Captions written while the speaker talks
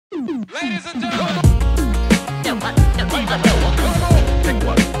Ladies and gentlemen. Pick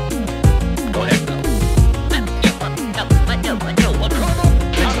one. Go ahead. Go ahead.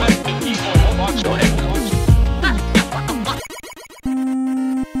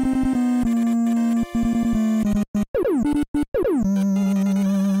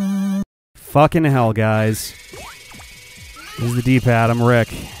 Fucking hell, guys. This is the D-pad. I'm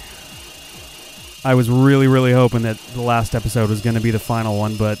Rick. I was really, really hoping that the last episode was going to be the final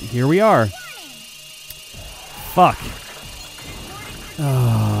one, but here we are. Fuck.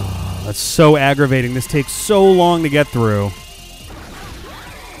 Oh, that's so aggravating. This takes so long to get through.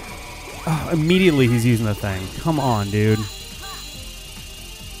 Oh, immediately he's using the thing. Come on, dude.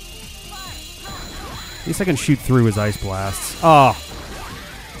 At least I can shoot through his ice blasts. Oh.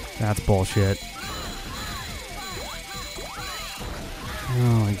 That's bullshit.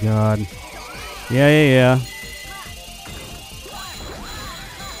 Oh my god. Yeah.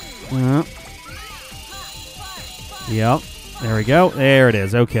 Yep. There we go. There it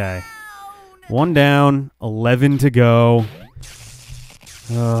is. Okay. 1 down. 11 to go.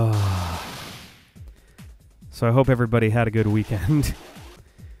 So I hope everybody had a good weekend.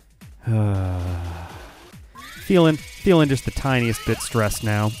 Feeling just the tiniest bit stressed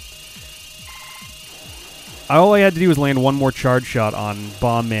now. All I had to do was land one more charge shot on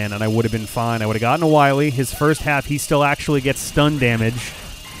Bomb Man, and I would have been fine. I would have gotten a Wily. His first half, he still actually gets stun damage.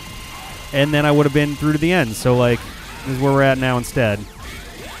 And then I would have been through to the end. So, like, this is where we're at now instead.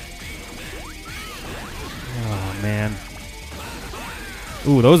 Oh, man.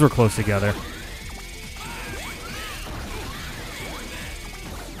 Ooh, those were close together.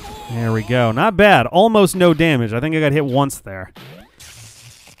 There we go. Not bad. Almost no damage. I think I got hit once there.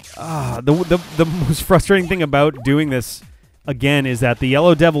 The most frustrating thing about doing this, again, is that the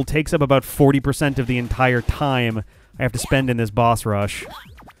Yellow Devil takes up about 40% of the entire time I have to spend in this boss rush.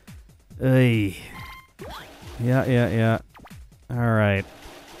 Ugh. Yeah. Alright.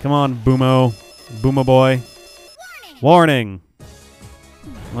 Come on, Boomo. Boomo boy. Warning!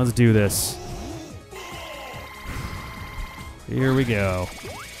 Let's do this. Here we go.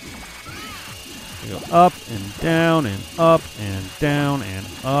 We go up and down and up and down and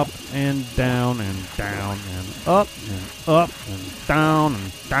up and down and down and up and up and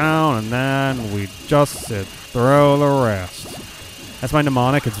down and then we just sit through the rest. That's my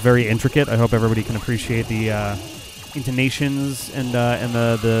mnemonic. It's very intricate. I hope everybody can appreciate the intonations and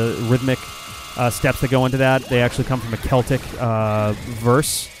the rhythmic steps that go into that. They actually come from a Celtic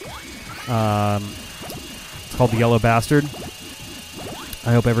verse. It's called the Yellow Bastard.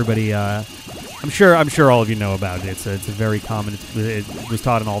 I hope everybody. I'm sure all of you know about it. It's a very common. It was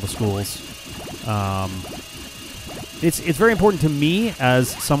taught in all the schools. It's very important to me as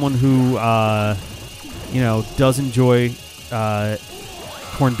someone who does enjoy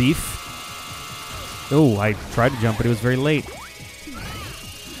corned beef. Oh, I tried to jump, but it was very late.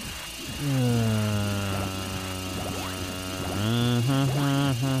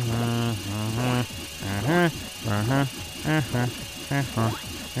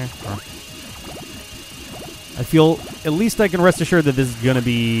 I feel, at least I can rest assured that this is going to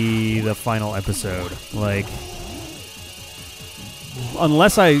be the final episode. Like,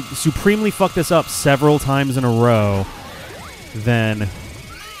 unless I supremely fuck this up several times in a row, then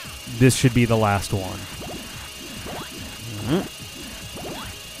this should be the last one.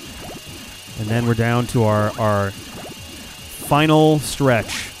 And then we're down to our final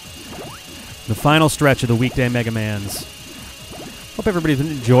stretch. The final stretch of the weekday Mega Mans. Hope everybody's been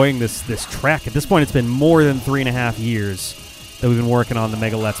enjoying this track. At this point, it's been more than 3.5 years that we've been working on the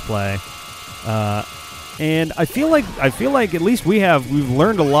Mega Let's Play, and I feel like at least we've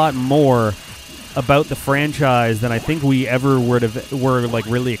learned a lot more about the franchise than I think we ever were like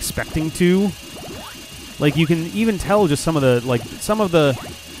really expecting to. Like, you can even tell just some of the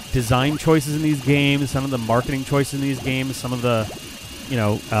design choices in these games, some of the marketing choices in these games, some of the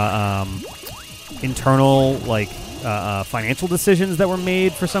internal financial decisions that were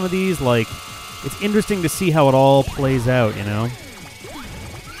made for some of these. Like, it's interesting to see how it all plays out, you know?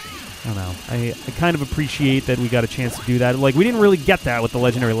 I don't know. I kind of appreciate that we got a chance to do that. Like, we didn't really get that with the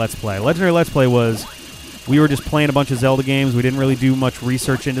Legendary Let's Play. Legendary Let's Play was, we were just playing a bunch of Zelda games. We didn't really do much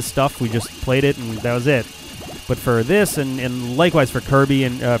research into stuff. We just played it, and that was it. But for this, and likewise for Kirby,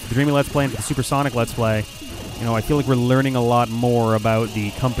 and for the Dreamy Let's Play, and for the Supersonic Let's Play, you know, I feel like we're learning a lot more about the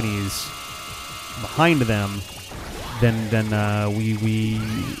companies behind them than we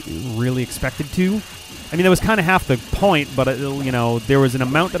really expected to. I mean, that was kind of half the point, but, you know, there was an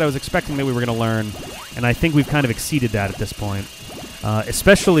amount that I was expecting that we were going to learn, and I think we've kind of exceeded that at this point,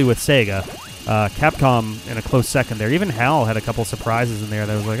 especially with Sega. Capcom in a close second there. Even Hal had a couple surprises in there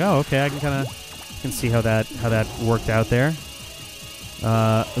that was like, oh, okay, I can see how that worked out there.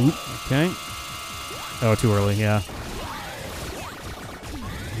 Okay. Oh, too early, yeah.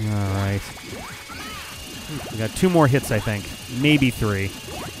 All right. We got 2 more hits, I think. Maybe 3.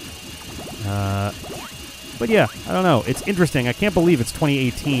 But yeah, I don't know. It's interesting. I can't believe it's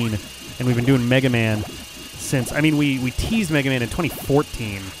 2018 and we've been doing Mega Man since... I mean, we teased Mega Man in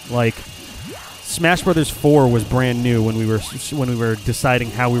 2014. Like, Smash Brothers 4 was brand new when we were deciding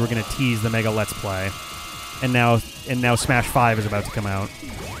how we were going to tease the Mega Let's Play. And now Smash 5 is about to come out.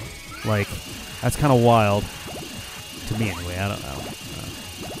 Like, that's kind of wild. To me, anyway. I don't know.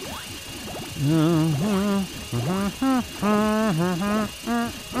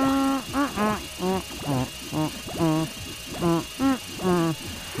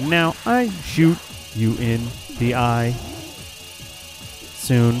 Now I shoot you in the eye.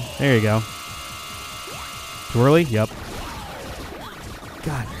 Soon. There you go. Too early? Yep.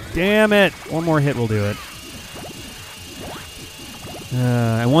 God damn it. One more hit will do it.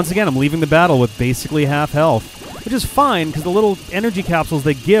 And once again, I'm leaving the battle with basically half health, which is fine because the little energy capsules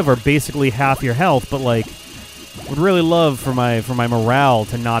they give are basically half your health. But like, would really love for my morale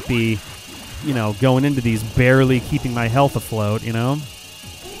to not be, you know, going into these barely keeping my health afloat. You know.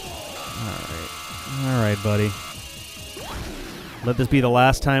 All right, buddy. Let this be the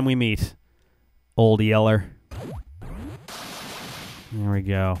last time we meet, Old Yeller. There we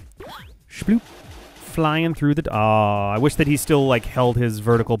go. Shploop. Flying through the... I wish that he still, like, held his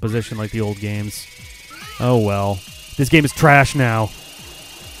vertical position like the old games. Oh, well. This game is trash now.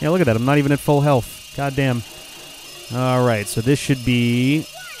 Yeah, look at that. I'm not even at full health. God damn. All right, so this should be...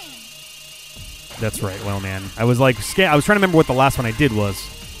 That's right. Well, man. I was, like, I was trying to remember what the last one I did was.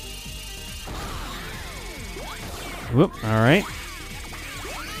 Whoop. All right.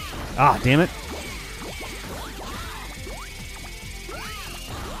 Ah, damn it.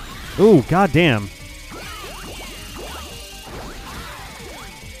 Ooh, god damn.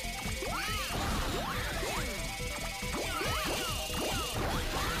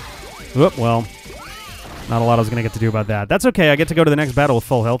 Whoop, well, not a lot I was going to get to do about that. That's okay. I get to go to the next battle with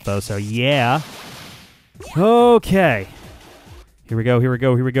full health, though, so yeah. Okay. Here we go, here we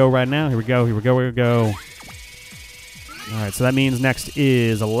go, here we go right now. Here we go, here we go, here we go. All right, so that means next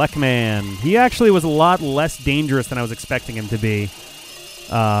is Lekman. He actually was a lot less dangerous than I was expecting him to be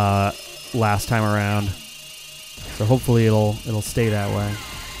last time around. So hopefully it'll stay that way.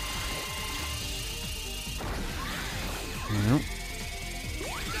 Yep.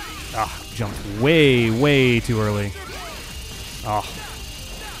 Ah, jumped way, way too early. Oh.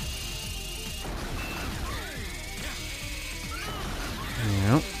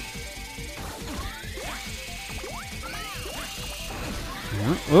 Yep.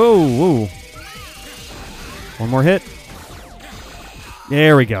 Yep. Whoa, whoa. One more hit.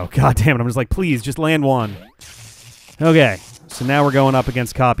 There we go. God damn it. I'm just like, please, just land one. Okay. So now we're going up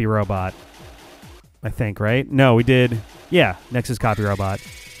against Copy Robot. I think, right? No, we did. Yeah, next is Copy Robot.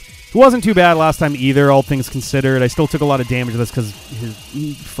 It wasn't too bad last time either, all things considered. I still took a lot of damage with this because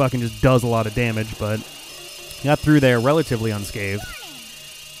he fucking just does a lot of damage, but got through there relatively unscathed.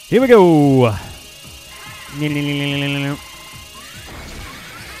 Here we go.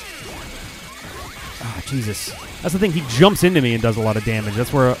 Oh, Jesus. That's the thing, he jumps into me and does a lot of damage.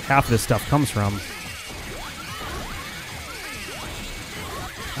 That's where half of this stuff comes from.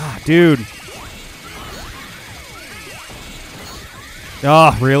 Ah, dude.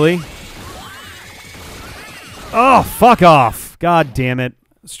 Oh, really? Oh, fuck off. God damn it. I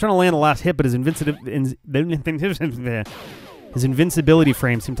was trying to land the last hit, but his invincibility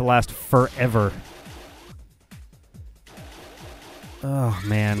frame seemed to last forever. Oh,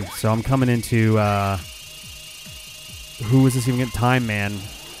 man. So I'm coming into, who is this even getting? Time Man.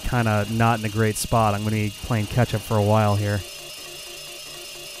 Kind of not in a great spot. I'm going to be playing catch-up for a while here.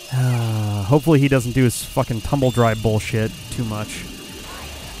 Hopefully he doesn't do his fucking tumble dry bullshit too much,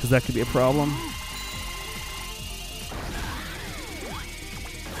 because that could be a problem.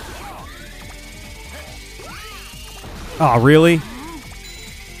 Oh, really?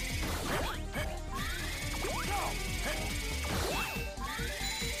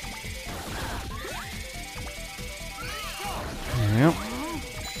 Yep.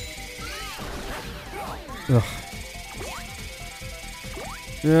 Ugh.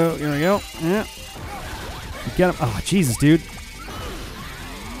 So, here we go. Yeah. Get him. Oh, Jesus, dude.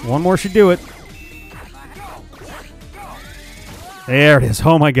 One more should do it. There it is.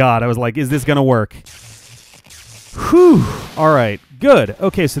 Oh, my God. I was like, is this going to work? Whew. All right. Good.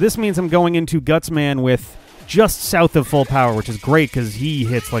 Okay, so this means I'm going into Gutsman with just south of full power, which is great because he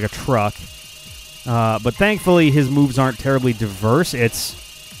hits like a truck. But thankfully, his moves aren't terribly diverse. It's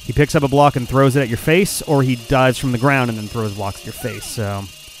he picks up a block and throws it at your face, or he dives from the ground and then throws blocks at your face. So,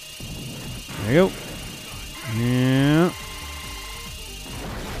 there you go. Yeah.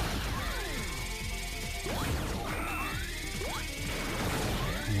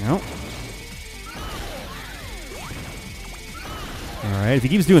 Yep. All right, if he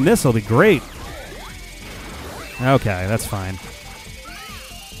keeps doing this, he'll be great. Okay, that's fine.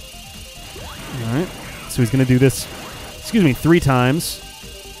 All right, so he's going to do this, 3 times.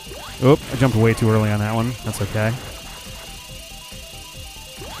 Oh, I jumped way too early on that one. That's okay.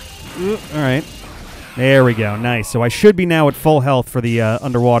 All right. There we go. Nice. So I should be now at full health for the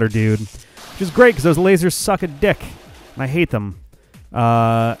underwater dude, which is great because those lasers suck a dick, and I hate them.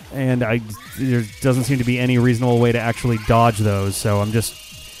 And there doesn't seem to be any reasonable way to actually dodge those, so I'm just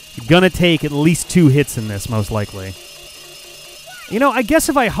gonna take at least 2 hits in this, most likely. You know, I guess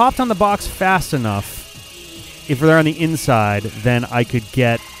if I hopped on the box fast enough, if they're on the inside, then I could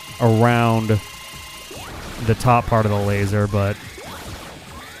get around the top part of the laser, but...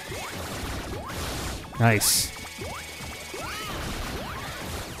 Nice.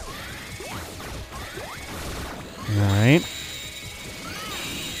 All right.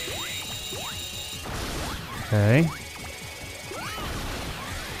 Okay.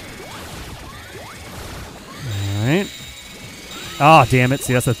 All right. Ah, damn it.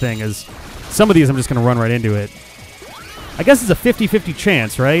 See, that's the thing, is some of these I'm just going to run right into it. I guess it's a 50-50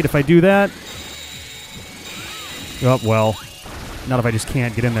 chance, right? If I do that. Oh, well. Not if I just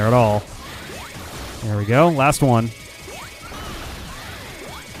can't get in there at all. There we go. Last one.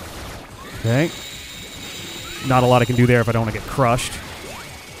 Okay. Not a lot I can do there if I don't want to get crushed.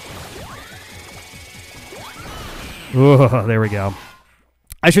 Ooh, there we go.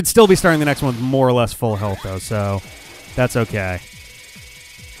 I should still be starting the next one with more or less full health, though, so that's okay.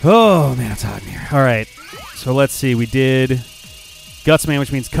 Oh, man, it's hot in here. All right, so let's see. We did Gutsman,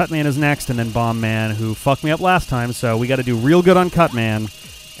 which means Cutman is next, and then Bomb Man, who fucked me up last time, so we got to do real good on Cutman,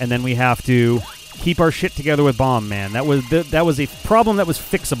 and then we have to keep our shit together with Bomb Man. That was a problem that was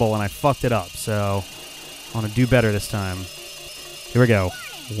fixable, and I fucked it up, so I want to do better this time. Here we go.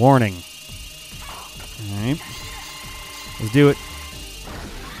 Warning. All right. Let's do it.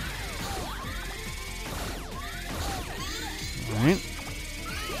 All right.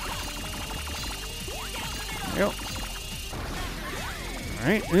 There we go. All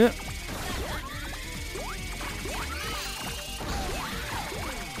right. Yeah.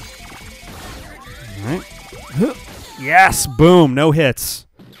 All right. Yes. Boom. No hits.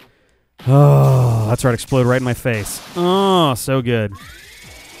 Oh, that's right. Explode right in my face. Oh, so good.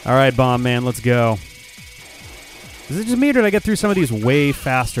 All right, Bomb Man. Let's go. Is it just me, or did I get through some of these way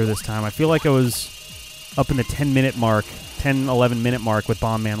faster this time? I feel like I was up in the 10-minute mark, 10, 11-minute mark with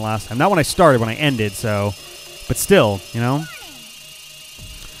Bomb Man last time. Not when I started, when I ended, so... But still, you know?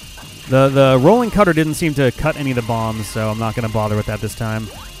 The rolling cutter didn't seem to cut any of the bombs, so I'm not going to bother with that this time.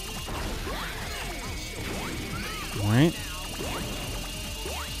 All right.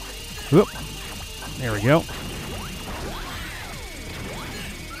 Whoop. There we go.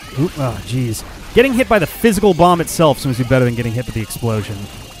 Oop. Oh, jeez. Getting hit by the physical bomb itself seems to be better than getting hit with the explosion.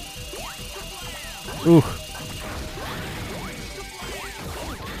 Ooh.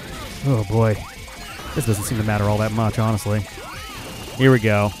 Oh, boy. This doesn't seem to matter all that much, honestly. Here we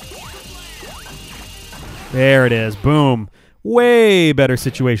go. There it is. Boom. Way better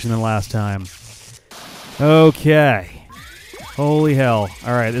situation than last time. Okay. Holy hell.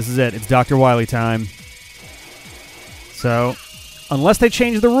 All right, this is it. It's Doctor Wily time. So, unless they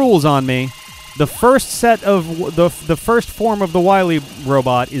change the rules on me, the first set of the first form of the Wily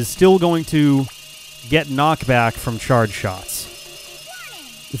robot is still going to get knockback from charge shots.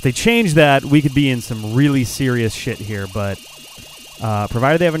 If they change that, we could be in some really serious shit here, but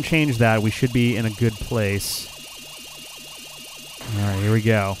provided they haven't changed that, we should be in a good place. All right, here we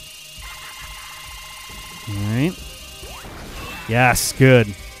go. All right. Yes,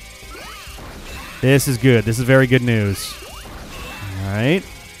 good. This is good. This is very good news. All right.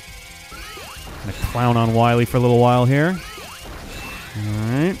 I'm going to clown on Wily for a little while here. All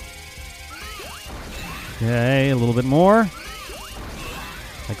right. Okay, a little bit more.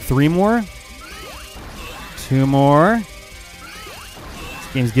 Like 3 more. 2 more.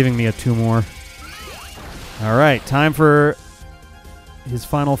 This game's giving me a 2 more. All right, time for his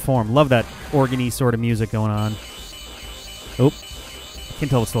final form. Love that organ-y sort of music going on. Oh, I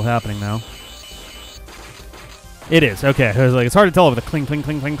can't tell what's still happening now. It is. Okay, I was like, it's hard to tell with the cling, cling,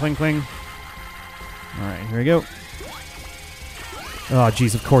 cling, cling, cling, cling. All right, here we go. Oh,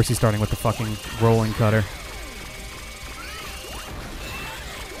 jeez, of course he's starting with the fucking rolling cutter.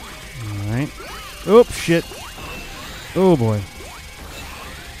 All right. Oh, shit. Oh, boy.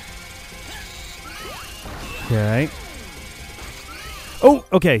 Okay. Oh,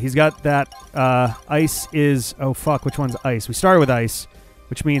 okay. He's got that. Ice is... Oh, fuck. Which one's ice? We started with ice,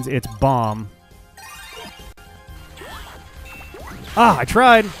 which means it's bomb. Ah, I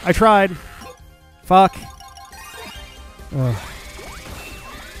tried. I tried. Fuck. Ugh.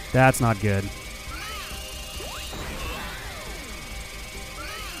 That's not good.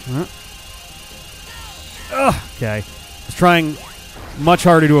 Ugh. Okay. I was trying much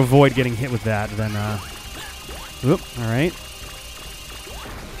harder to avoid getting hit with that than... Oop. All right.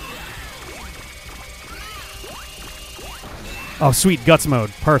 Oh, sweet. Guts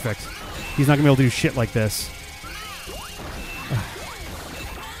mode. Perfect. He's not going to be able to do shit like this.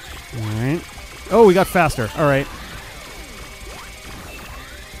 All right. Oh, we got faster. All right.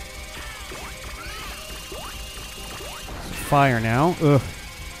 Fire now. Ugh.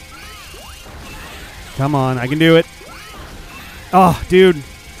 Come on. I can do it. Oh, dude.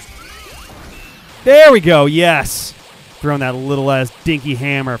 There we go. Yes. Throwing that little-ass dinky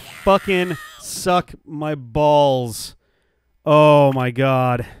hammer. Fucking suck my balls. Oh, my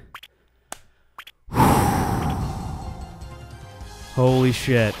God. Holy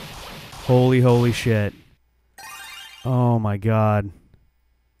shit. Holy shit. Oh, my God.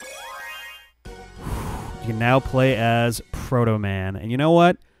 You can now play as Proto Man. And you know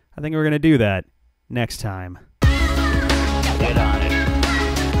what? I think we're going to do that next time. Get on it.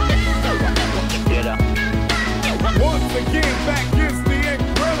 Get up. Once again, back is the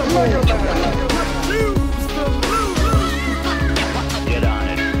incredible. Get on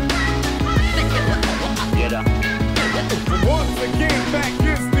it. Get up. Once again, back